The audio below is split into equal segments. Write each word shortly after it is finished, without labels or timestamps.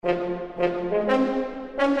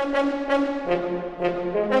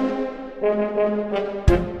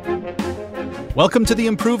Welcome to the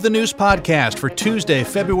Improve the News podcast for Tuesday,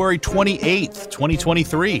 February 28th,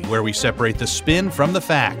 2023, where we separate the spin from the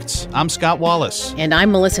facts. I'm Scott Wallace. And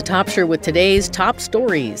I'm Melissa Topshire with today's top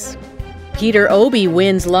stories. Peter Obi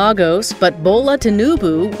wins Lagos, but Bola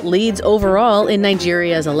Tinubu leads overall in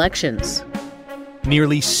Nigeria's elections.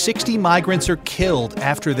 Nearly 60 migrants are killed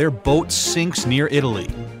after their boat sinks near Italy.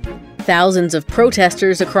 Thousands of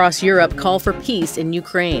protesters across Europe call for peace in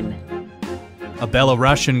Ukraine. A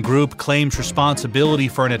Belarusian group claims responsibility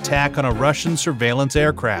for an attack on a Russian surveillance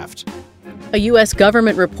aircraft. A U.S.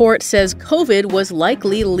 government report says COVID was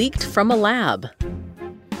likely leaked from a lab.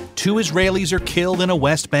 2 Israelis are killed in a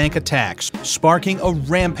West Bank attack, sparking a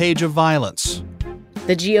rampage of violence.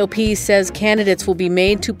 The GOP says candidates will be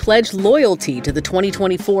made to pledge loyalty to the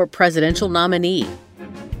 2024 presidential nominee.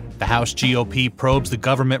 The House GOP probes the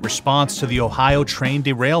government response to the Ohio train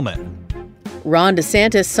derailment. Ron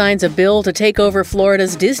DeSantis signs a bill to take over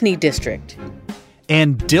Florida's Disney district.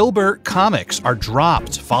 And Dilbert comics are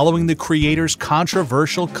dropped following the creator's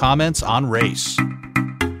controversial comments on race.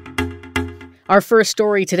 Our first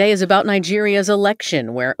story today is about Nigeria's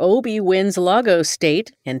election, where Obi wins Lagos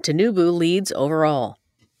State and Tinubu leads overall.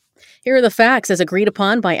 Here are the facts as agreed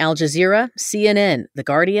upon by Al Jazeera, CNN, The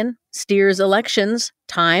Guardian, Steers Elections,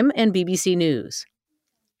 Time, and BBC News.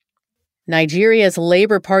 Nigeria's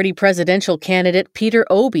Labour Party presidential candidate Peter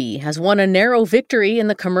Obi has won a narrow victory in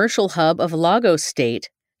the commercial hub of Lagos State,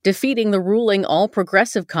 defeating the ruling All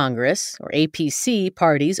Progressive Congress, or APC,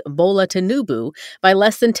 party's Bola Tinubu by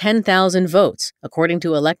less than 10,000 votes, according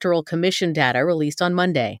to Electoral Commission data released on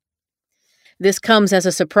Monday. This comes as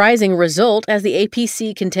a surprising result, as the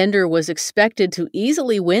APC contender was expected to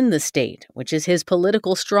easily win the state, which is his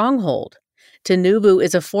political stronghold. Tinubu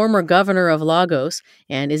is a former governor of Lagos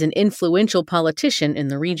and is an influential politician in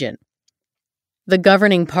the region. The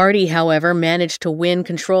governing party, however, managed to win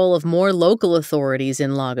control of more local authorities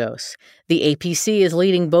in Lagos. The APC is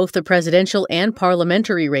leading both the presidential and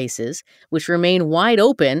parliamentary races, which remain wide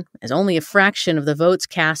open as only a fraction of the votes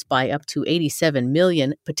cast by up to 87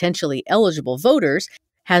 million potentially eligible voters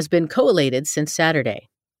has been collated since Saturday.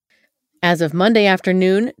 As of Monday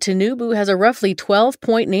afternoon, Tinubu has a roughly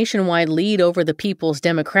 12-point nationwide lead over the People's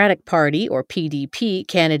Democratic Party, or PDP,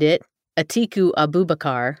 candidate Atiku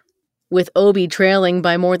Abubakar, with Obi trailing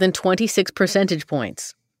by more than 26 percentage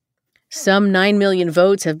points. Some 9 million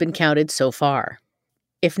votes have been counted so far.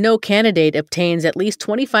 If no candidate obtains at least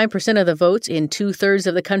 25% of the votes in 2/3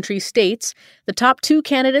 of the country's states, the top 2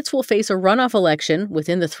 candidates will face a runoff election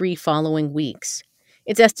within the 3 following weeks.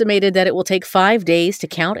 It's estimated that it will take 5 days to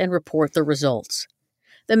count and report the results.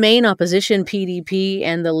 The main opposition, PDP,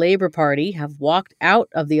 and the Labour Party have walked out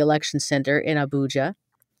of the election center in Abuja,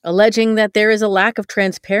 alleging that there is a lack of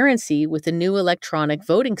transparency with the new electronic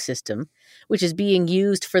voting system, which is being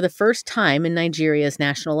used for the first time in Nigeria's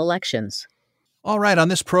national elections. All right, on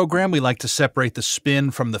this program, we like to separate the spin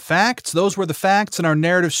from the facts. Those were the facts, and our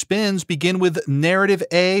narrative spins begin with Narrative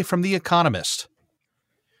A from The Economist.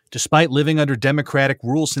 Despite living under democratic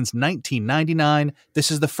rule since 1999,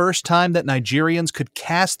 this is the first time that Nigerians could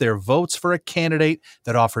cast their votes for a candidate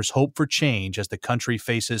that offers hope for change as the country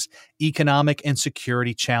faces economic and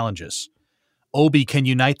security challenges. Obi can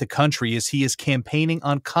unite the country as he is campaigning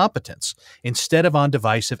on competence instead of on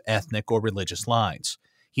divisive ethnic or religious lines.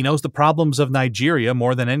 He knows the problems of Nigeria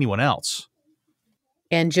more than anyone else.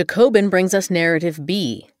 And Jacobin brings us Narrative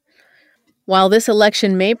B. While this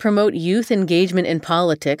election may promote youth engagement in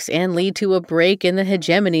politics and lead to a break in the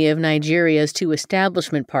hegemony of Nigeria's 2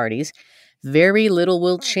 establishment parties, very little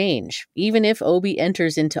will change, even if Obi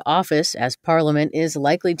enters into office, as Parliament is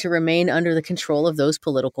likely to remain under the control of those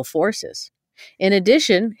political forces. In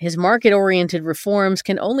addition, his market-oriented reforms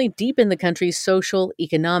can only deepen the country's social,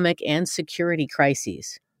 economic, and security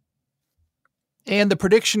crises. And the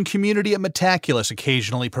prediction community at Metaculus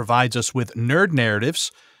occasionally provides us with nerd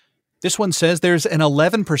narratives. This one says there's an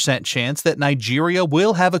 11% chance that Nigeria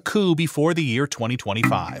will have a coup before the year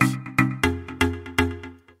 2025.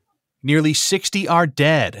 Nearly 60 are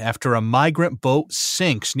dead after a migrant boat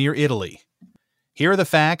sinks near Italy. Here are the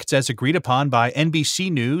facts as agreed upon by NBC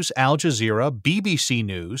News, Al Jazeera, BBC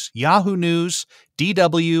News, Yahoo News,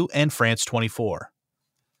 DW, and France 24.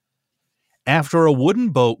 After a wooden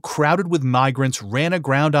boat crowded with migrants ran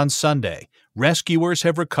aground on Sunday, rescuers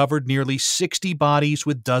have recovered nearly 60 bodies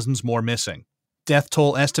with dozens more missing. Death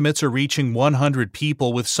toll estimates are reaching 100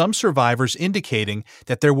 people, with some survivors indicating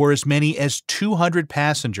that there were as many as 200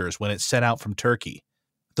 passengers when it set out from Turkey.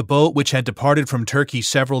 The boat, which had departed from Turkey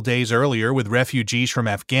several days earlier with refugees from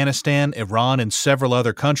Afghanistan, Iran, and several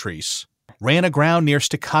other countries, ran aground near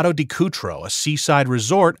Staccato di Cutro, a seaside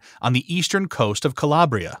resort on the eastern coast of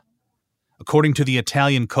Calabria. According to the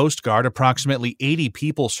Italian Coast Guard, approximately 80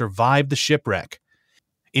 people survived the shipwreck.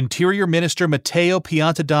 Interior Minister Matteo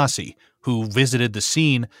Piantadossi, who visited the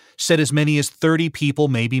scene, said as many as 30 people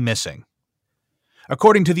may be missing.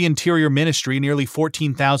 According to the Interior Ministry, nearly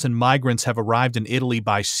 14,000 migrants have arrived in Italy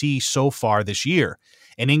by sea so far this year,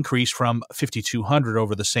 an increase from 5,200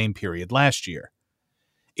 over the same period last year.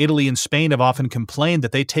 Italy and Spain have often complained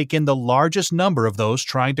that they take in the largest number of those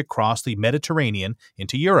trying to cross the Mediterranean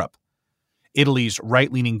into Europe. Italy's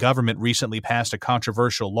right-leaning government recently passed a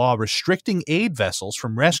controversial law restricting aid vessels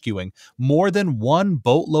from rescuing more than one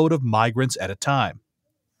boatload of migrants at a time.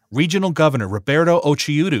 Regional Governor Roberto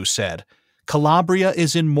Occhiuto said, "Calabria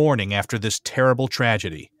is in mourning after this terrible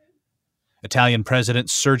tragedy." Italian President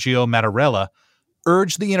Sergio Mattarella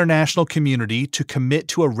urged the international community to commit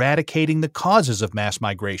to eradicating the causes of mass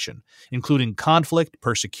migration, including conflict,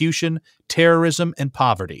 persecution, terrorism, and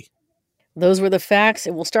poverty. Those were the facts,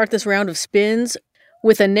 and we'll start this round of spins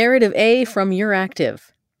with a narrative A from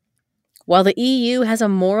Euractiv. While the EU has a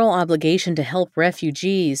moral obligation to help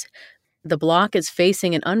refugees, the bloc is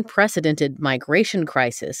facing an unprecedented migration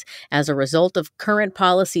crisis as a result of current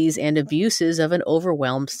policies and abuses of an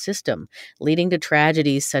overwhelmed system, leading to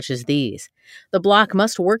tragedies such as these. The bloc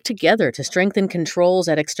must work together to strengthen controls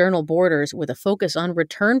at external borders with a focus on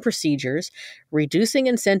return procedures, reducing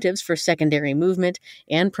incentives for secondary movement,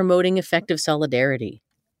 and promoting effective solidarity.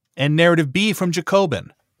 And narrative B from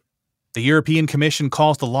Jacobin. The European Commission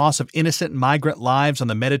calls the loss of innocent migrant lives on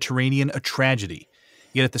the Mediterranean a tragedy.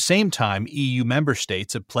 Yet at the same time, EU member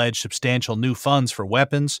states have pledged substantial new funds for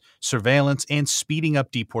weapons, surveillance, and speeding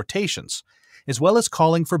up deportations, as well as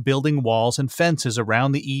calling for building walls and fences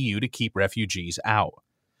around the EU to keep refugees out.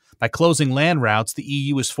 By closing land routes, the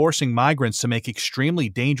EU is forcing migrants to make extremely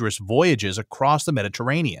dangerous voyages across the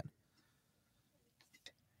Mediterranean.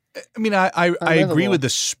 I mean, I agree with the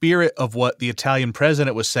spirit of what the Italian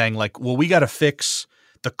president was saying, like, well, we got to fix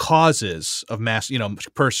the causes of mass,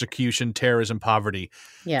 persecution, terrorism, poverty.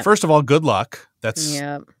 Yeah. First of all, good luck. That's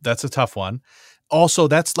a tough one. Also,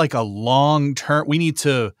 that's like a long term. We need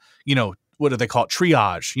to, what do they call it?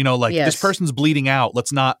 Triage. This person's bleeding out.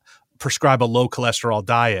 Let's not prescribe a low cholesterol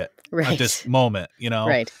diet at this moment.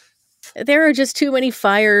 Right. There are just too many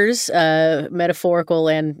fires, metaphorical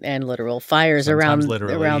and literal fires around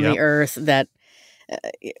the earth that.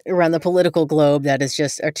 Around the political globe that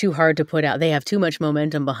are too hard to put out. They have too much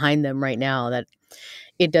momentum behind them right now that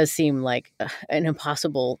it does seem like an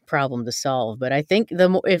impossible problem to solve. But I think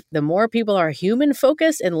if the more people are human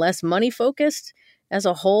focused and less money focused as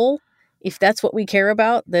a whole, if that's what we care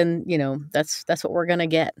about, then that's what we're gonna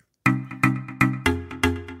get.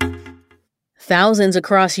 Thousands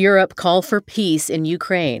across Europe call for peace in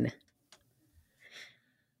Ukraine.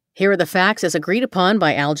 Here are the facts as agreed upon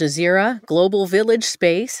by Al Jazeera, Global Village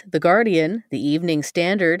Space, The Guardian, The Evening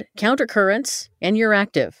Standard, Countercurrents, and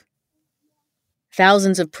Euractiv.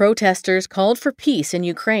 Thousands of protesters called for peace in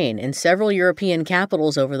Ukraine in several European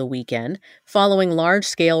capitals over the weekend, following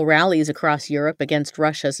large-scale rallies across Europe against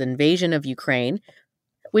Russia's invasion of Ukraine,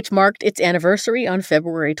 which marked its anniversary on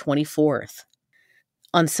February 24th.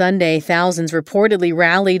 On Sunday, thousands reportedly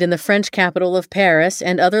rallied in the French capital of Paris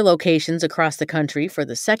and other locations across the country for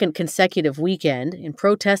the second consecutive weekend in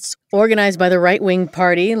protests organized by the right-wing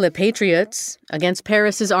party Les Patriots against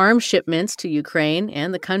Paris's arms shipments to Ukraine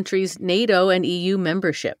and the country's NATO and EU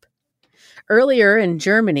membership. Earlier in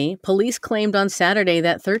Germany, police claimed on Saturday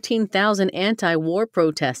that 13,000 anti-war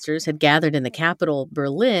protesters had gathered in the capital,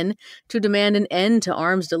 Berlin, to demand an end to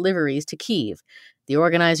arms deliveries to Kyiv. The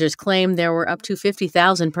organizers claim there were up to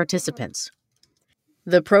 50,000 participants.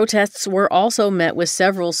 The protests were also met with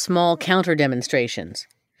several small counter-demonstrations.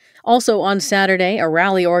 Also on Saturday, a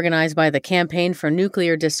rally organized by the Campaign for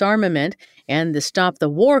Nuclear Disarmament and the Stop the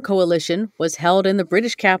War Coalition was held in the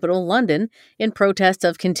British capital, London, in protest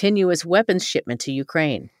of continuous weapons shipment to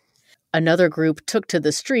Ukraine. Another group took to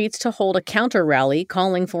the streets to hold a counter-rally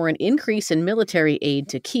calling for an increase in military aid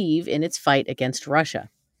to Kyiv in its fight against Russia.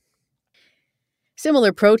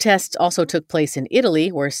 Similar protests also took place in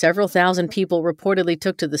Italy, where several thousand people reportedly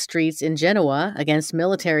took to the streets in Genoa against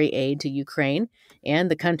military aid to Ukraine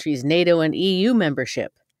and the country's NATO and EU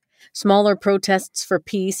membership. Smaller protests for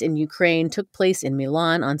peace in Ukraine took place in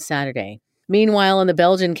Milan on Saturday. Meanwhile, in the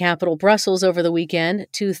Belgian capital Brussels over the weekend,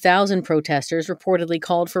 2,000 protesters reportedly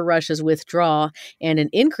called for Russia's withdrawal and an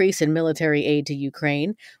increase in military aid to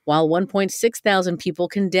Ukraine, while 1,600 people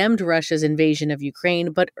condemned Russia's invasion of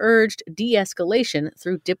Ukraine but urged de-escalation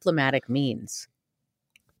through diplomatic means.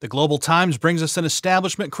 The Global Times brings us an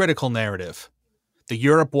establishment-critical narrative. The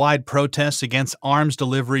Europe-wide protests against arms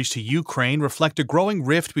deliveries to Ukraine reflect a growing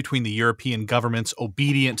rift between the European governments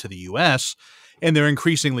obedient to the U.S. and their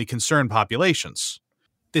increasingly concerned populations.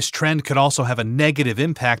 This trend could also have a negative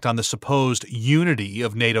impact on the supposed unity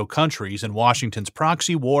of NATO countries in Washington's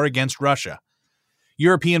proxy war against Russia.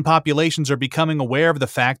 European populations are becoming aware of the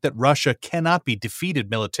fact that Russia cannot be defeated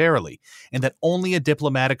militarily, and that only a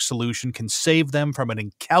diplomatic solution can save them from an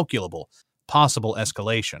incalculable possible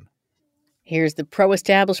escalation. Here's the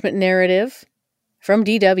pro-establishment narrative from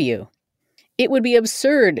DW. It would be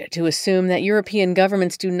absurd to assume that European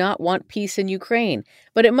governments do not want peace in Ukraine,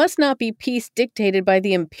 but it must not be peace dictated by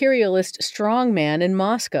the imperialist strongman in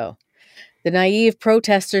Moscow. The naive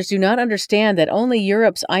protesters do not understand that only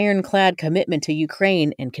Europe's ironclad commitment to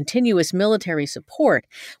Ukraine and continuous military support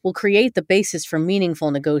will create the basis for meaningful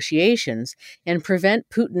negotiations and prevent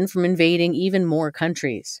Putin from invading even more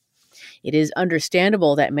countries. It is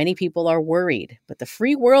understandable that many people are worried, but the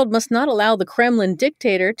free world must not allow the Kremlin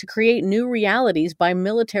dictator to create new realities by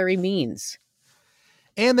military means.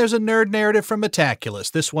 And there's a nerd narrative from Metaculus.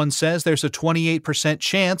 This one says there's a 28%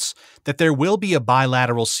 chance that there will be a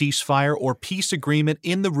bilateral ceasefire or peace agreement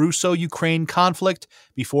in the Russo-Ukraine conflict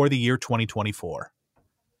before the year 2024.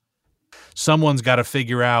 Someone's got to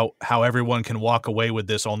figure out how everyone can walk away with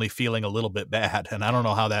this only feeling a little bit bad, and I don't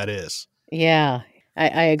know how that is. Yeah,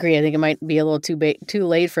 I agree. I think it might be a little too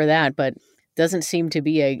late for that, but doesn't seem to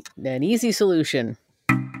be an easy solution.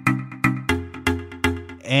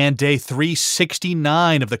 And day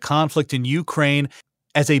 369 of the conflict in Ukraine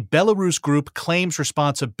as a Belarus group claims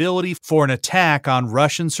responsibility for an attack on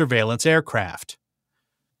Russian surveillance aircraft.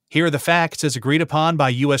 Here are the facts as agreed upon by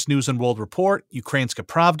U.S. News and World Report, Ukrainska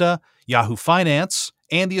Pravda, Yahoo Finance,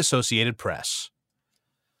 and the Associated Press.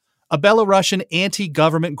 A Belarusian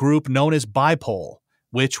anti-government group known as Bipol,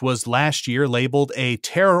 which was last year labeled a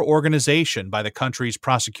terror organization by the country's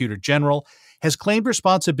prosecutor general, has claimed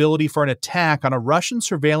responsibility for an attack on a Russian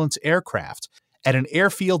surveillance aircraft at an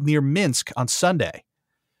airfield near Minsk on Sunday.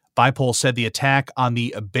 Bipol said the attack on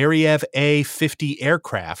the Beriev A-50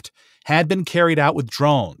 aircraft had been carried out with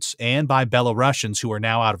drones and by Belarusians who are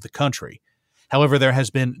now out of the country. However, there has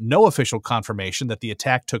been no official confirmation that the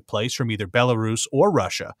attack took place from either Belarus or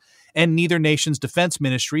Russia, and neither nation's defense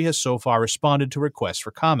ministry has so far responded to requests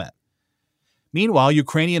for comment. Meanwhile,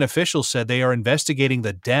 Ukrainian officials said they are investigating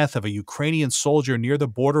the death of a Ukrainian soldier near the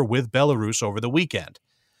border with Belarus over the weekend.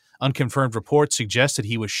 Unconfirmed reports suggest that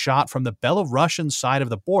he was shot from the Belarusian side of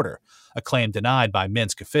the border, a claim denied by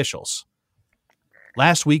Minsk officials.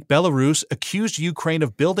 Last week, Belarus accused Ukraine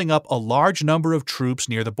of building up a large number of troops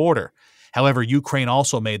near the border. However, Ukraine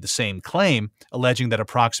also made the same claim, alleging that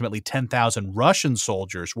approximately 10,000 Russian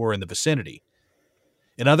soldiers were in the vicinity.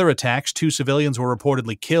 In other attacks, 2 civilians were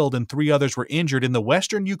reportedly killed and 3 others were injured in the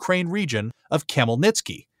western Ukraine region of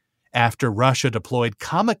Khmelnytsky, after Russia deployed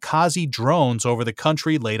kamikaze drones over the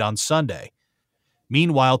country late on Sunday.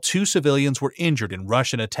 Meanwhile, 2 civilians were injured in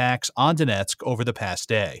Russian attacks on Donetsk over the past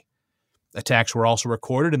day. Attacks were also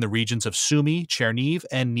recorded in the regions of Sumy, Cherniv,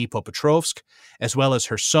 and Dnipropetrovsk, as well as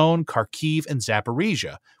Kherson, Kharkiv, and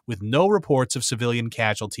Zaporizhia, with no reports of civilian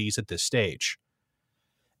casualties at this stage.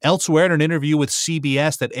 Elsewhere, in an interview with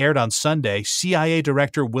CBS that aired on Sunday, CIA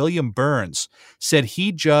Director William Burns said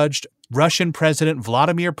he judged Russian President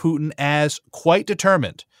Vladimir Putin as quite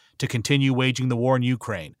determined to continue waging the war in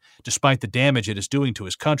Ukraine, despite the damage it is doing to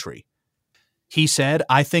his country. He said,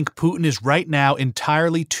 "I think Putin is right now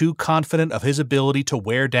entirely too confident of his ability to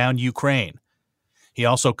wear down Ukraine." He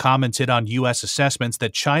also commented on U.S. assessments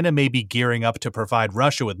that China may be gearing up to provide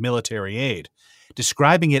Russia with military aid,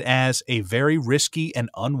 describing it as a very risky and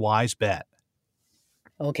unwise bet.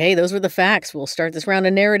 Okay, those were the facts. We'll start this round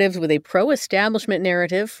of narratives with a pro-establishment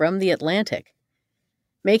narrative from The Atlantic.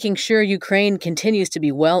 Making sure Ukraine continues to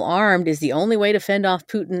be well armed is the only way to fend off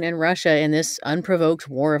Putin and Russia in this unprovoked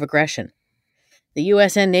war of aggression. The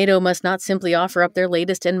U.S. and NATO must not simply offer up their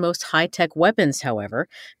latest and most high-tech weapons, however.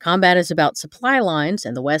 Combat is about supply lines,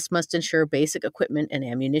 and the West must ensure basic equipment and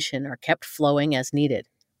ammunition are kept flowing as needed.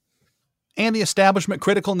 And the establishment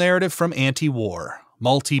critical narrative from anti-war.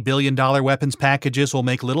 Multi-billion-dollar weapons packages will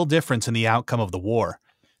make little difference in the outcome of the war.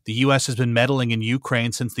 The U.S. has been meddling in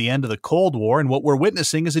Ukraine since the end of the Cold War, and what we're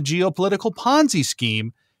witnessing is a geopolitical Ponzi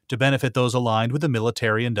scheme to benefit those aligned with the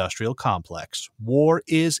military-industrial complex. War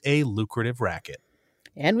is a lucrative racket.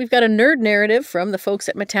 And we've got a nerd narrative from the folks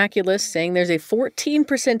at Metaculus saying there's a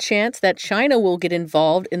 14% chance that China will get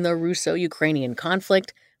involved in the Russo-Ukrainian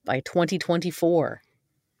conflict by 2024.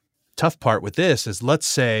 Tough part with this is, let's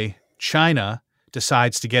say China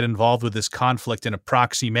decides to get involved with this conflict in a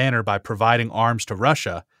proxy manner by providing arms to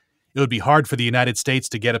Russia, It would be hard for the United States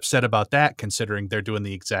to get upset about that, considering they're doing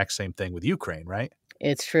the exact same thing with Ukraine, right?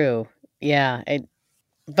 It's true. Yeah.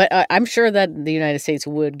 But I'm sure that the United States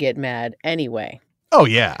would get mad anyway. Oh,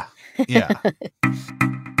 yeah. Yeah.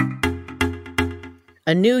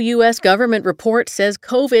 A new U.S. government report says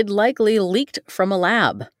COVID likely leaked from a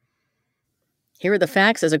lab. Here are the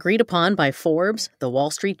facts as agreed upon by Forbes, The Wall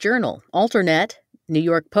Street Journal, Alternet, New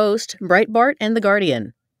York Post, Breitbart, and The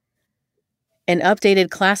Guardian. An updated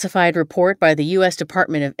classified report by the U.S.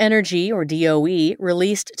 Department of Energy, or DOE,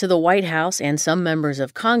 released to the White House and some members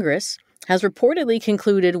of Congress, has reportedly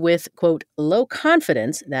concluded with, quote, low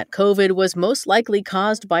confidence that COVID was most likely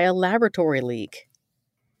caused by a laboratory leak.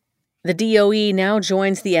 The DOE now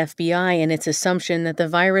joins the FBI in its assumption that the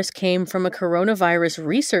virus came from a coronavirus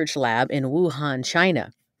research lab in Wuhan,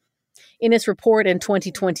 China. In its report in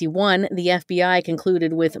 2021, the FBI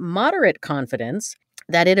concluded with moderate confidence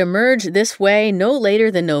that it emerged this way no later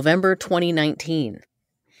than November 2019.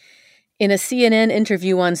 In a CNN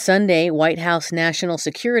interview on Sunday, White House National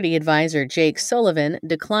Security Advisor Jake Sullivan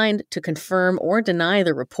declined to confirm or deny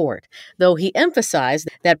the report, though he emphasized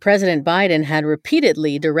that President Biden had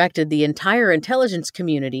repeatedly directed the entire intelligence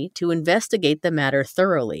community to investigate the matter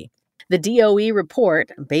thoroughly. The DOE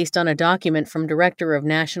report, based on a document from Director of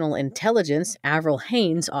National Intelligence Avril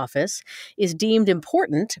Haines' office, is deemed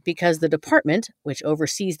important because the department, which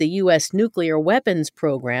oversees the U.S. nuclear weapons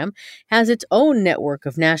program, has its own network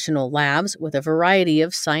of national labs with a variety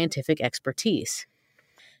of scientific expertise.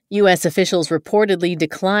 U.S. officials reportedly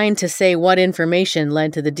declined to say what information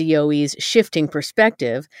led to the DOE's shifting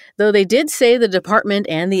perspective, though they did say the department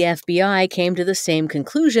and the FBI came to the same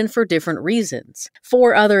conclusion for different reasons.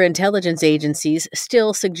 4 other intelligence agencies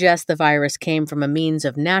still suggest the virus came from a means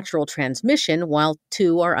of natural transmission, while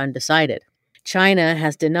 2 are undecided. China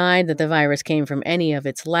has denied that the virus came from any of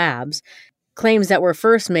its labs, claims that were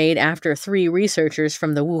first made after 3 researchers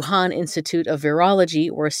from the Wuhan Institute of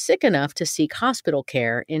Virology were sick enough to seek hospital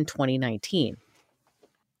care in 2019.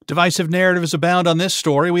 Divisive narratives abound on this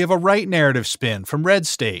story. We have a right narrative spin from Red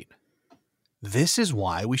State. This is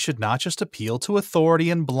why we should not just appeal to authority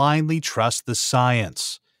and blindly trust the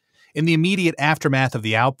science. In the immediate aftermath of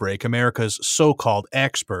the outbreak, America's so-called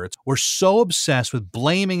experts were so obsessed with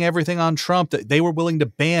blaming everything on Trump that they were willing to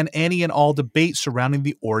ban any and all debate surrounding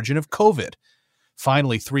the origin of COVID.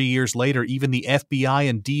 Finally, 3 years later, even the FBI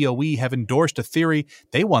and DOE have endorsed a theory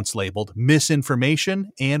they once labeled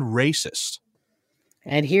misinformation and racist.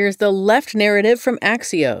 And here's the left narrative from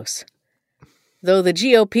Axios. Though the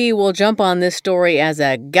GOP will jump on this story as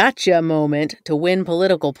a gotcha moment to win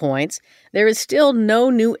political points, there is still no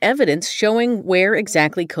new evidence showing where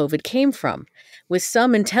exactly COVID came from, with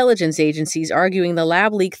some intelligence agencies arguing the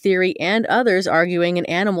lab leak theory and others arguing an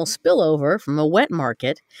animal spillover from a wet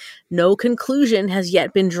market. No conclusion has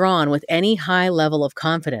yet been drawn with any high level of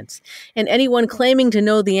confidence, and anyone claiming to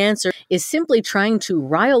know the answer is simply trying to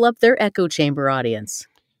rile up their echo chamber audience.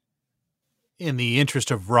 In the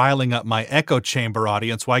interest of riling up my echo chamber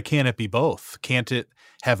audience, why can't it be both? Can't it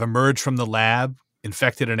have emerged from the lab,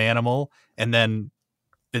 infected an animal, and then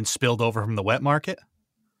been spilled over from the wet market?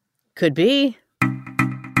 Could be.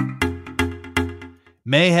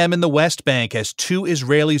 Mayhem in the West Bank as 2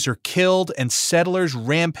 Israelis are killed and settlers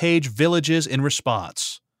rampage villages in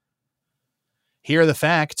response. Here are the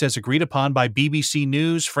facts as agreed upon by BBC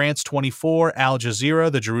News, France 24, Al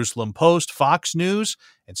Jazeera, the Jerusalem Post, Fox News,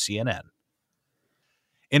 and CNN.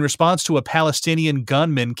 In response to a Palestinian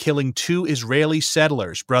gunman killing 2 Israeli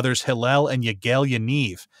settlers, brothers Hillel and Yagel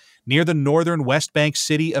Yaniv, near the northern West Bank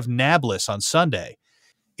city of Nablus on Sunday,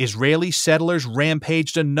 Israeli settlers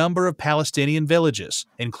rampaged a number of Palestinian villages,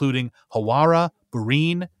 including Hawara,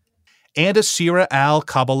 Burin, and Asira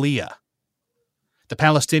al-Kabaliyah. The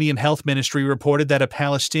Palestinian Health Ministry reported that a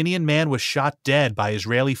Palestinian man was shot dead by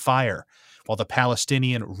Israeli fire, while the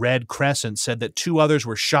Palestinian Red Crescent said that 2 others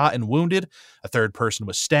were shot and wounded, a 3rd person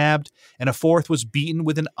was stabbed, and a 4th was beaten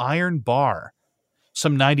with an iron bar.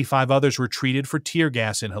 Some 95 others were treated for tear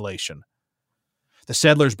gas inhalation. The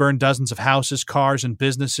settlers burned dozens of houses, cars, and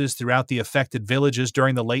businesses throughout the affected villages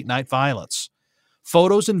during the late-night violence.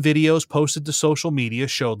 Photos and videos posted to social media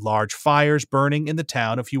showed large fires burning in the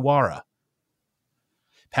town of Hawara.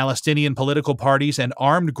 Palestinian political parties and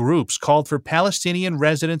armed groups called for Palestinian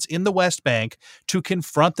residents in the West Bank to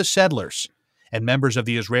confront the settlers, and members of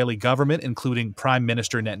the Israeli government, including Prime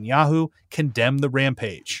Minister Netanyahu, condemned the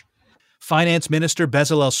rampage. Finance Minister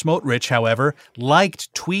Bezalel Smotrich, however,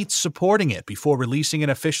 liked tweets supporting it before releasing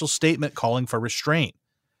an official statement calling for restraint.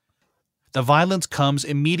 The violence comes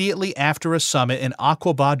immediately after a summit in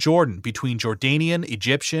Aqaba, Jordan, between Jordanian,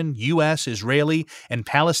 Egyptian, U.S., Israeli, and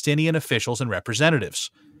Palestinian officials and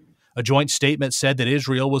representatives. A joint statement said that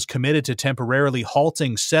Israel was committed to temporarily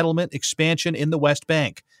halting settlement expansion in the West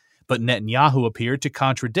Bank, but Netanyahu appeared to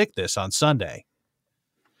contradict this on Sunday.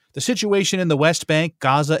 The situation in the West Bank,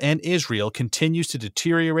 Gaza, and Israel continues to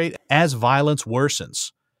deteriorate as violence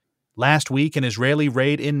worsens. Last week, an Israeli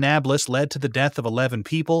raid in Nablus led to the death of 11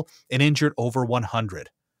 people and injured over 100.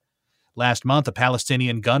 Last month, a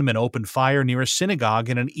Palestinian gunman opened fire near a synagogue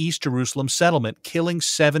in an East Jerusalem settlement, killing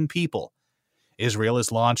 7 people. Israel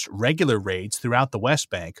has launched regular raids throughout the West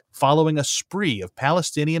Bank following a spree of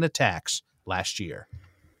Palestinian attacks last year.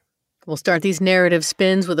 We'll start these narrative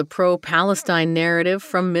spins with a pro-Palestine narrative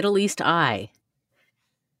from Middle East Eye.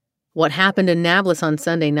 What happened in Nablus on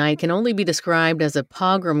Sunday night can only be described as a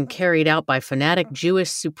pogrom carried out by fanatic Jewish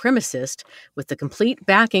supremacists with the complete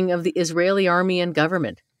backing of the Israeli army and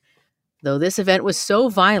government. Though this event was so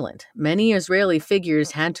violent, many Israeli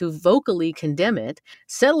figures had to vocally condemn it.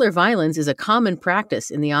 Settler violence is a common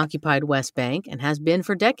practice in the occupied West Bank and has been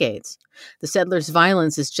for decades. The settlers'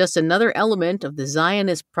 violence is just another element of the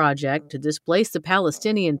Zionist project to displace the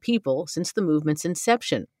Palestinian people since the movement's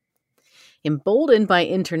inception. Emboldened by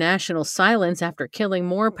international silence after killing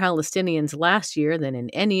more Palestinians last year than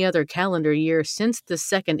in any other calendar year since the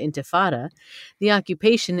Second Intifada, the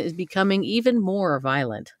occupation is becoming even more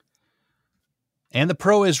violent. And the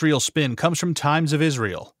pro-Israel spin comes from Times of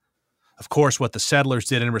Israel. Of course, what the settlers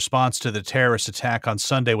did in response to the terrorist attack on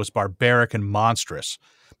Sunday was barbaric and monstrous.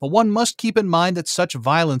 But one must keep in mind that such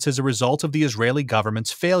violence is a result of the Israeli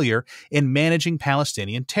government's failure in managing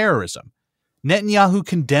Palestinian terrorism. Netanyahu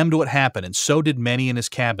condemned what happened, and so did many in his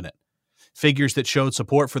cabinet. Figures that showed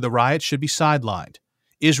support for the riots should be sidelined.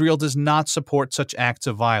 Israel does not support such acts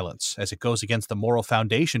of violence, as it goes against the moral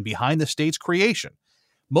foundation behind the state's creation.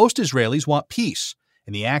 Most Israelis want peace,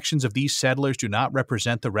 and the actions of these settlers do not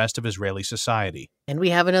represent the rest of Israeli society. And we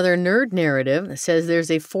have another nerd narrative that says there's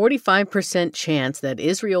a 45% chance that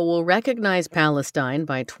Israel will recognize Palestine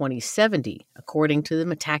by 2070, according to the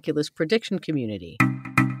Metaculus prediction community.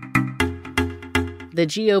 The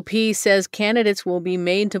GOP says candidates will be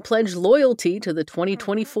made to pledge loyalty to the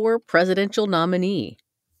 2024 presidential nominee.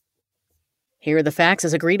 Here are the facts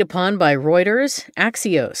as agreed upon by Reuters,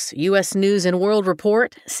 Axios, U.S. News and World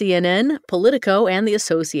Report, CNN, Politico, and the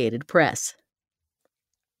Associated Press.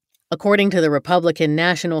 According to the Republican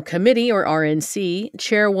National Committee, or RNC,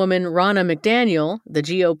 Chairwoman Ronna McDaniel, the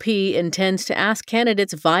GOP intends to ask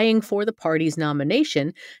candidates vying for the party's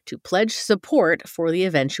nomination to pledge support for the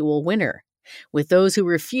eventual winner, with those who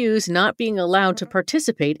refuse not being allowed to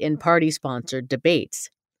participate in party-sponsored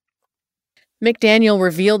debates. McDaniel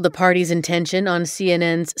revealed the party's intention on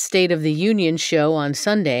CNN's State of the Union show on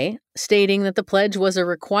Sunday, stating that the pledge was a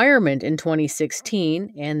requirement in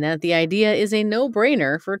 2016 and that the idea is a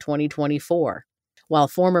no-brainer for 2024. While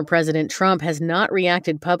former President Trump has not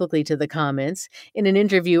reacted publicly to the comments, in an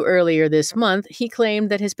interview earlier this month, he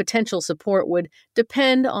claimed that his potential support would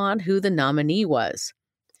depend on who the nominee was.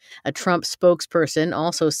 A Trump spokesperson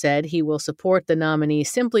also said he will support the nominee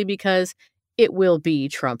simply because it will be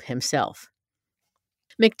Trump himself.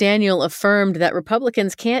 McDaniel affirmed that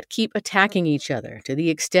Republicans can't keep attacking each other to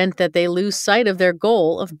the extent that they lose sight of their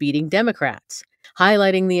goal of beating Democrats.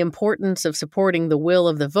 Highlighting the importance of supporting the will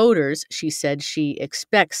of the voters, she said she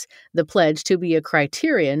expects the pledge to be a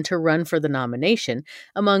criterion to run for the nomination,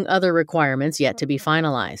 among other requirements yet to be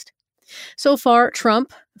finalized. So far,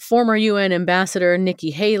 Trump, former UN Ambassador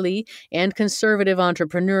Nikki Haley, and conservative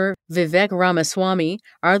entrepreneur Vivek Ramaswamy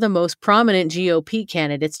are the most prominent GOP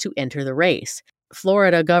candidates to enter the race.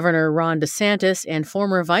 Florida Governor Ron DeSantis and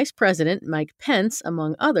former Vice President Mike Pence,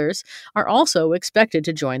 among others, are also expected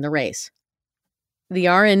to join the race. The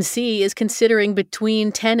RNC is considering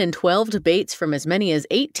between 10 and 12 debates from as many as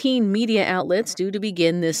 18 media outlets due to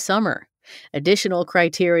begin this summer. Additional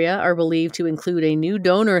criteria are believed to include a new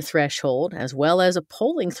donor threshold, as well as a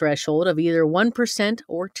polling threshold of either 1%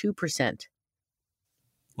 or 2%.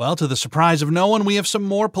 Well, to the surprise of no one, we have some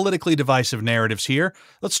more politically divisive narratives here.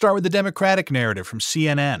 Let's start with the Democratic narrative from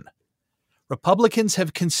CNN. Republicans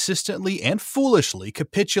have consistently and foolishly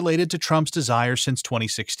capitulated to Trump's desires since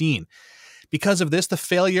 2016. Because of this, the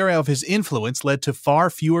failure of his influence led to far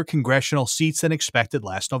fewer congressional seats than expected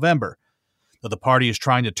last November. Though the party is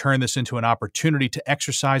trying to turn this into an opportunity to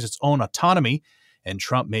exercise its own autonomy, and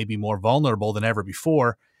Trump may be more vulnerable than ever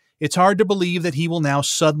before, it's hard to believe that he will now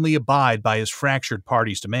suddenly abide by his fractured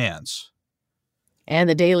party's demands. And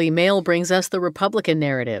the Daily Mail brings us the Republican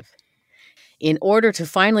narrative. In order to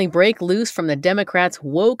finally break loose from the Democrats'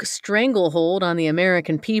 woke stranglehold on the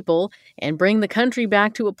American people and bring the country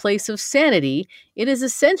back to a place of sanity, it is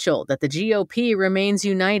essential that the GOP remains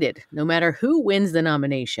united, no matter who wins the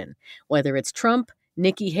nomination, whether it's Trump,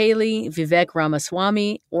 Nikki Haley, Vivek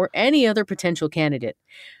Ramaswamy, or any other potential candidate.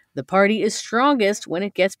 The party is strongest when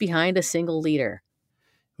it gets behind a single leader.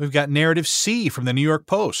 We've got narrative C from the New York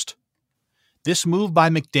Post. This move by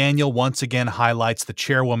McDaniel once again highlights the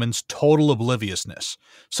chairwoman's total obliviousness.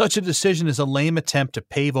 Such a decision is a lame attempt to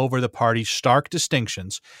pave over the party's stark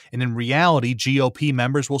distinctions, and in reality, GOP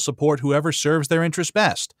members will support whoever serves their interests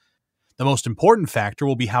best. The most important factor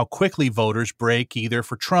will be how quickly voters break either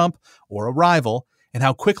for Trump or a rival, and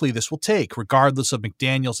how quickly this will take, regardless of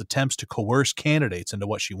McDaniel's attempts to coerce candidates into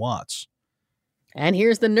what she wants. And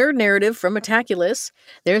here's the nerd narrative from Metaculus.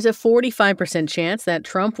 There's a 45% chance that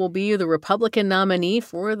Trump will be the Republican nominee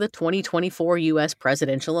for the 2024 U.S.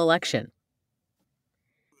 presidential election.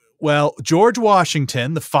 Well, George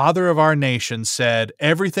Washington, the father of our nation, said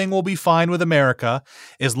everything will be fine with America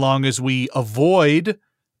as long as we avoid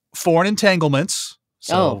foreign entanglements.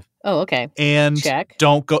 Oh, okay. And check.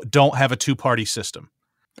 Don't have a two-party system.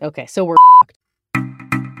 Okay, so we're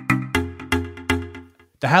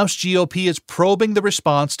The House GOP is probing the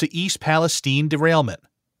response to East Palestine derailment.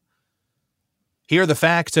 Here are the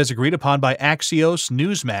facts as agreed upon by Axios,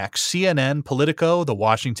 Newsmax, CNN, Politico, The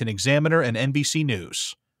Washington Examiner, and NBC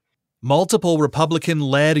News. Multiple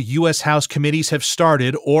Republican-led U.S. House committees have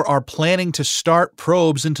started or are planning to start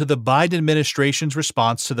probes into the Biden administration's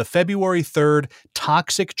response to the February 3rd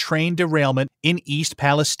toxic train derailment in East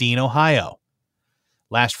Palestine, Ohio.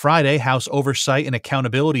 Last Friday, House Oversight and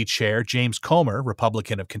Accountability Chair James Comer,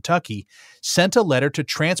 Republican of Kentucky, sent a letter to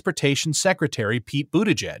Transportation Secretary Pete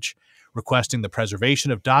Buttigieg, requesting the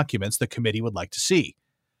preservation of documents the committee would like to see.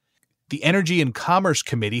 The Energy and Commerce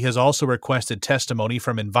Committee has also requested testimony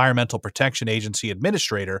from Environmental Protection Agency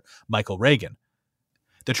Administrator Michael Reagan.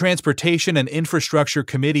 The Transportation and Infrastructure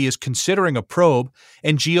Committee is considering a probe,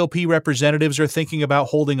 and GOP representatives are thinking about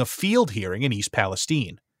holding a field hearing in East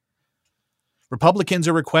Palestine. Republicans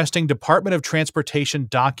are requesting Department of Transportation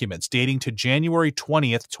documents dating to January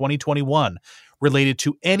 20th, 2021, related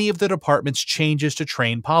to any of the department's changes to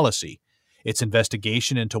train policy, its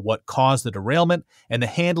investigation into what caused the derailment, and the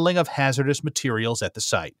handling of hazardous materials at the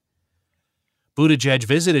site. Buttigieg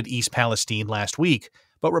visited East Palestine last week,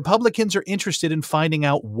 but Republicans are interested in finding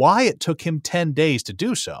out why it took him 10 days to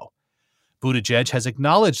do so. Buttigieg has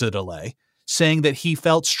acknowledged the delay, saying that he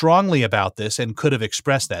felt strongly about this and could have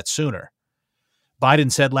expressed that sooner.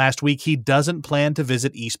 Biden said last week he doesn't plan to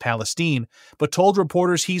visit East Palestine, but told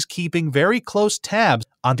reporters he's keeping very close tabs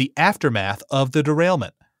on the aftermath of the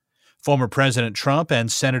derailment. Former President Trump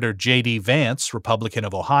and Senator J.D. Vance, Republican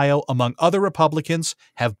of Ohio, among other Republicans,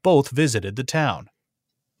 have both visited the town.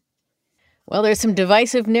 Well, there's some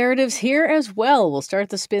divisive narratives here as well. We'll start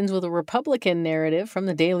the spins with a Republican narrative from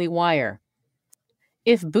the Daily Wire.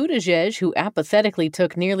 If Buttigieg, who apathetically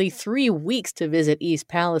took nearly 3 weeks to visit East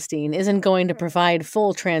Palestine, isn't going to provide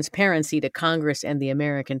full transparency to Congress and the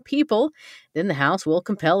American people, then the House will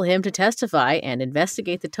compel him to testify and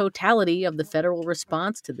investigate the totality of the federal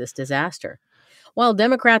response to this disaster. While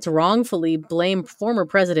Democrats wrongfully blame former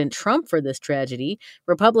President Trump for this tragedy,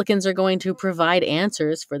 Republicans are going to provide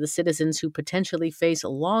answers for the citizens who potentially face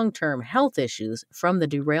long-term health issues from the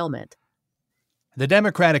derailment. The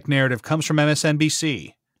Democratic narrative comes from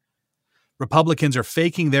MSNBC. Republicans are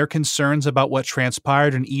faking their concerns about what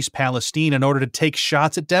transpired in East Palestine in order to take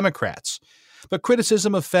shots at Democrats. But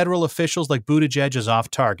criticism of federal officials like Buttigieg is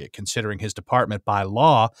off target, considering his department by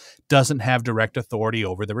law doesn't have direct authority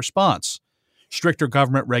over the response. Stricter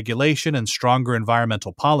government regulation and stronger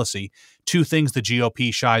environmental policy, two things the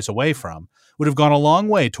GOP shies away from, would have gone a long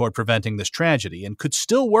way toward preventing this tragedy and could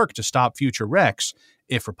still work to stop future wrecks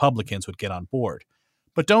if Republicans would get on board.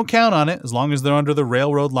 But don't count on it as long as they're under the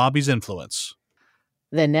railroad lobby's influence.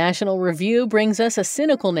 The National Review brings us a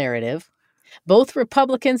cynical narrative. Both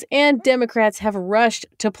Republicans and Democrats have rushed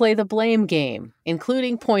to play the blame game,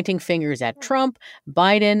 including pointing fingers at Trump,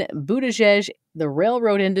 Biden, Buttigieg, the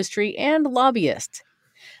railroad industry, and lobbyists.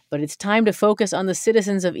 But it's time to focus on the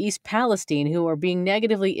citizens of East Palestine who are being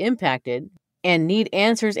negatively impacted and need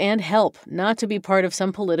answers and help, not to be part of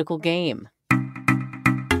some political game.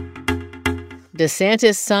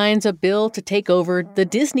 DeSantis signs a bill to take over the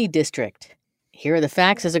Disney District. Here are the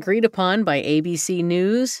facts as agreed upon by ABC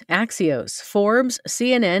News, Axios, Forbes,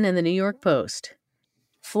 CNN, and the New York Post.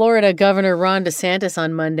 Florida Governor Ron DeSantis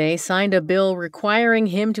on Monday signed a bill requiring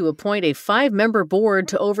him to appoint a 5-member board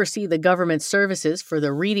to oversee the government services for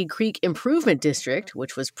the Reedy Creek Improvement District,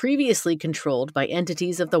 which was previously controlled by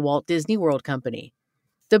entities of the Walt Disney World Company.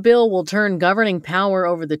 The bill will turn governing power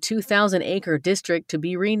over the 2,000-acre district to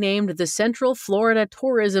be renamed the Central Florida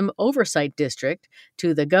Tourism Oversight District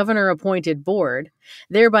to the governor-appointed board,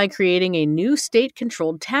 thereby creating a new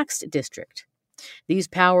state-controlled tax district. These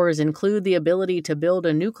powers include the ability to build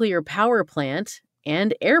a nuclear power plant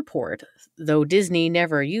and airport, though Disney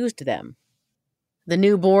never used them. The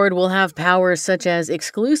new board will have powers such as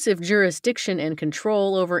exclusive jurisdiction and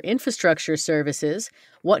control over infrastructure services,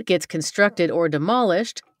 what gets constructed or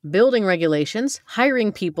demolished, building regulations,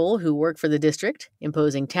 hiring people who work for the district,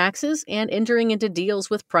 imposing taxes, and entering into deals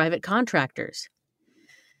with private contractors.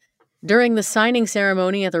 During the signing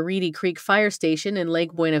ceremony at the Reedy Creek Fire Station in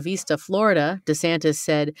Lake Buena Vista, Florida, DeSantis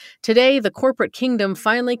said, "Today, the corporate kingdom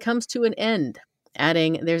finally comes to an end,"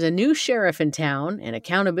 adding, "There's a new sheriff in town, and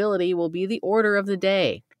accountability will be the order of the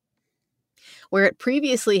day." Where it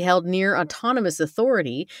previously held near autonomous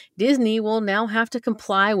authority, Disney will now have to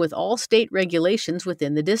comply with all state regulations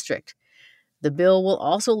within the district. The bill will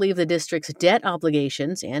also leave the district's debt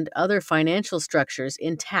obligations and other financial structures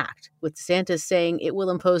intact, with DeSantis saying it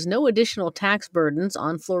will impose no additional tax burdens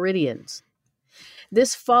on Floridians.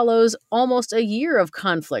 This follows almost a year of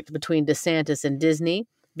conflict between DeSantis and Disney,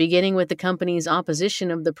 beginning with the company's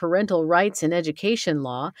opposition of the parental rights and education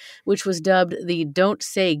law, which was dubbed the Don't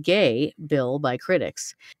Say Gay bill by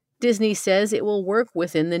critics. Disney says it will work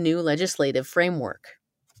within the new legislative framework.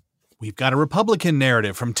 We've got a Republican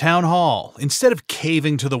narrative from Town Hall. Instead of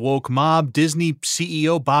caving to the woke mob, Disney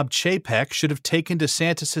CEO Bob Chapek should have taken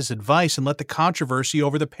DeSantis' advice and let the controversy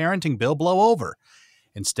over the parenting bill blow over.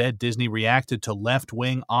 Instead, Disney reacted to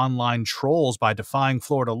left-wing online trolls by defying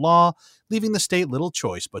Florida law, leaving the state little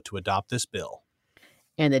choice but to adopt this bill.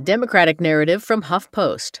 And the Democratic narrative from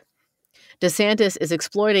HuffPost. DeSantis is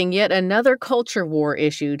exploiting yet another culture war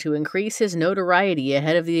issue to increase his notoriety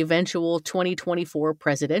ahead of the eventual 2024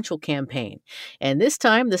 presidential campaign. And this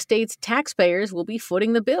time, the state's taxpayers will be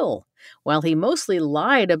footing the bill. While he mostly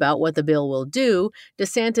lied about what the bill will do,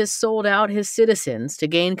 DeSantis sold out his citizens to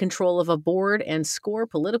gain control of a board and score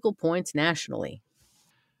political points nationally.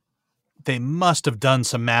 They must have done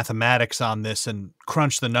some mathematics on this and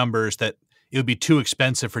crunched the numbers that it would be too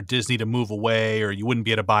expensive for Disney to move away, or you wouldn't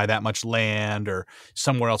be able to buy that much land or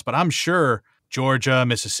somewhere else. But I'm sure Georgia,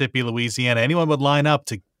 Mississippi, Louisiana, anyone would line up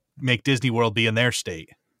to make Disney World be in their state.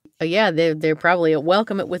 Yeah, they're probably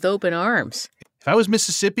welcome it with open arms. If I was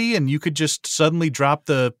Mississippi and you could just suddenly drop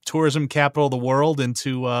the tourism capital of the world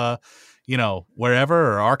into,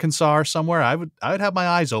 wherever, or Arkansas or somewhere, I would have my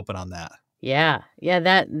eyes open on that. Yeah,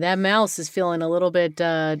 that mouse is feeling a little bit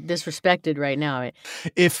disrespected right now.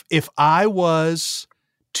 If I was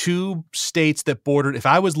two states that bordered, if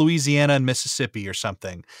I was Louisiana and Mississippi or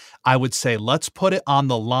something, I would say, let's put it on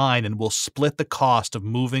the line and we'll split the cost of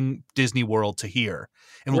moving Disney World to here.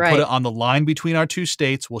 And we'll put it on the line between our two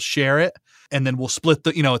states. We'll share it. And then we'll split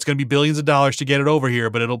it's going to be billions of dollars to get it over here,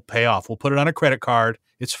 but it'll pay off. We'll put it on a credit card.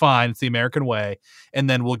 It's fine. It's the American way. And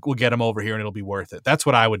then we'll get them over here and it'll be worth it. That's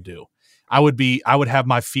what I would do. I would have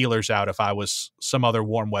my feelers out if I was some other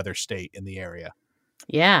warm weather state in the area.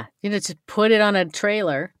 Yeah. Just put it on a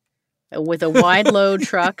trailer with a wide load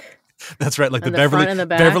truck. That's right. Like the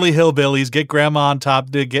Beverly Hillbillies, get grandma on top,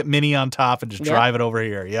 get Minnie on top and just drive it over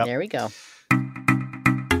here. Yep. There we go.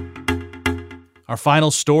 Our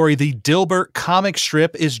final story, the Dilbert comic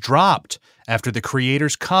strip is dropped after the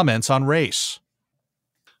creator's comments on race.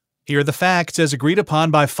 Here are the facts as agreed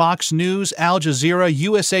upon by Fox News, Al Jazeera,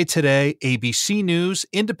 USA Today, ABC News,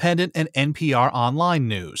 Independent, and NPR Online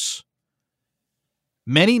News.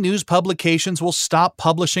 Many news publications will stop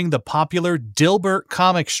publishing the popular Dilbert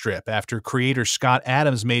comic strip after creator Scott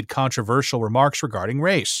Adams made controversial remarks regarding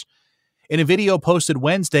race. In a video posted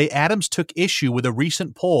Wednesday, Adams took issue with a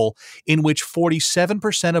recent poll in which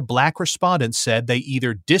 47% of Black respondents said they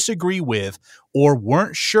either disagree with or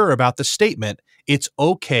weren't sure about the statement, "It's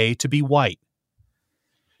okay to be white."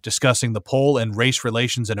 Discussing the poll and race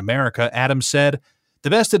relations in America, Adams said, "The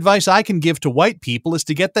best advice I can give to white people is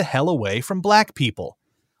to get the hell away from Black people,"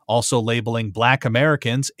 also labeling Black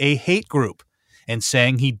Americans a hate group and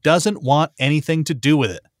saying he doesn't want anything to do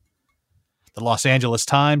with it. The Los Angeles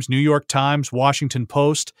Times, New York Times, Washington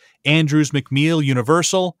Post, Andrews McMeel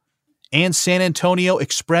Universal, and San Antonio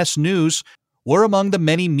Express News were among the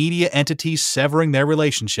many media entities severing their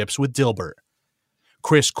relationships with Dilbert.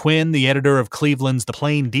 Chris Quinn, the editor of Cleveland's The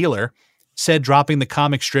Plain Dealer, said dropping the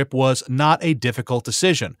comic strip was not a difficult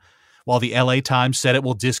decision, while the LA Times said it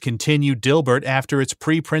will discontinue Dilbert after its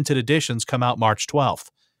pre-printed editions come out March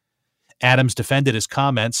 12th. Adams defended his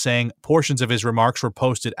comments, saying portions of his remarks were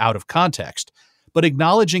posted out of context, but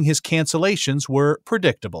acknowledging his cancellations were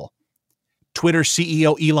predictable. Twitter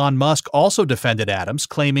CEO Elon Musk also defended Adams,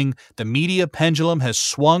 claiming the media pendulum has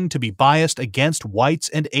swung to be biased against whites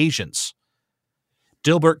and Asians.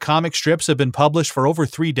 Dilbert comic strips have been published for over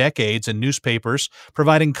 3 decades in newspapers,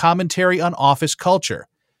 providing commentary on office culture.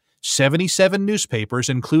 77 newspapers,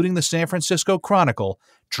 including the San Francisco Chronicle,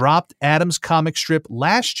 dropped Adams' comic strip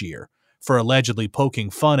last year for allegedly poking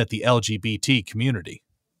fun at the LGBT community.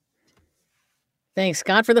 Thanks,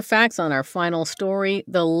 Scott, for the facts on our final story.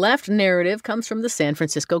 The left narrative comes from the San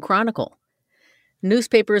Francisco Chronicle.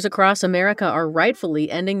 Newspapers across America are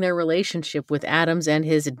rightfully ending their relationship with Adams and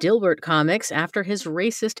his Dilbert comics after his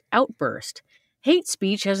racist outburst. Hate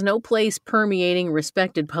speech has no place permeating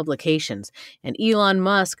respected publications, and Elon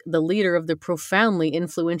Musk, the leader of the profoundly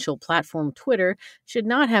influential platform Twitter, should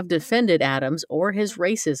not have defended Adams or his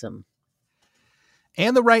racism.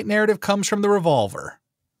 And the right narrative comes from the Revolver.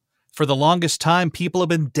 For the longest time, people have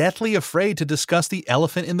been deathly afraid to discuss the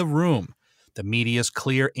elephant in the room, the media's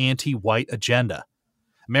clear anti-white agenda.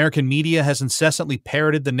 American media has incessantly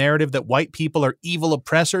parroted the narrative that white people are evil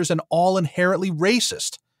oppressors and all inherently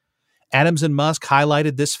racist. Adams and Musk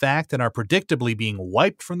highlighted this fact and are predictably being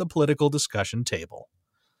wiped from the political discussion table.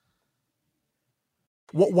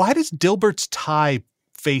 Why does Dilbert's tie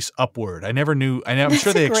face upward? I never knew. I'm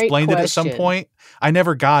sure they explained it at some point. I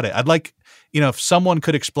never got it. I'd like, if someone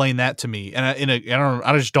could explain that to me. And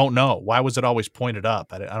I just don't know. Why was it always pointed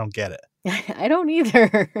up? I don't get it. I don't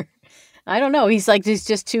either. I don't know. He's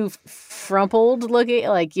just too frumpled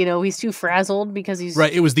looking. He's too frazzled because he's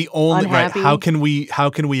right. It was the only unhappy. Right. How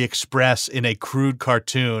can we express in a crude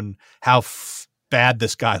cartoon how bad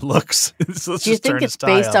this guy looks? So do you think it's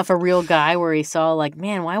based off a real guy where he saw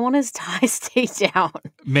man, why won't his tie stay down?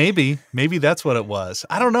 Maybe that's what it was.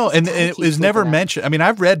 I don't know. And it was never mentioned. I mean,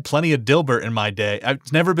 I've read plenty of Dilbert in my day.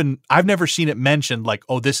 I've never seen it mentioned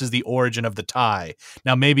this is the origin of the tie.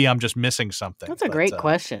 Now maybe I'm just missing something. That's a great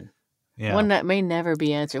question. Yeah. One that may never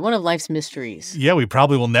be answered. One of life's mysteries. Yeah, we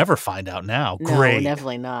probably will never find out now. No, Great.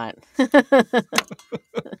 Definitely not.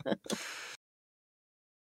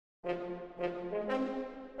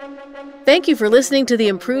 Thank you for listening to the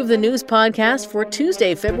Improve the News podcast for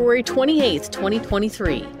Tuesday, February 28th,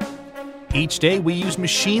 2023. Each day, we use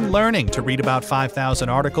machine learning to read about 5,000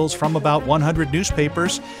 articles from about 100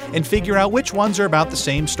 newspapers and figure out which ones are about the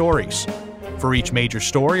same stories. For each major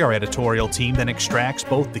story, our editorial team then extracts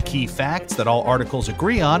both the key facts that all articles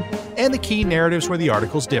agree on and the key narratives where the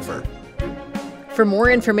articles differ. For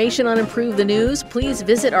more information on Improve the News, please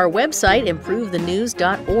visit our website,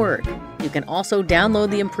 improvethenews.org. You can also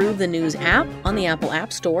download the Improve the News app on the Apple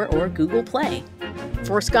App Store or Google Play.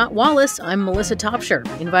 For Scott Wallace, I'm Melissa Topshire,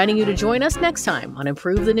 inviting you to join us next time on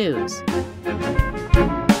Improve the News.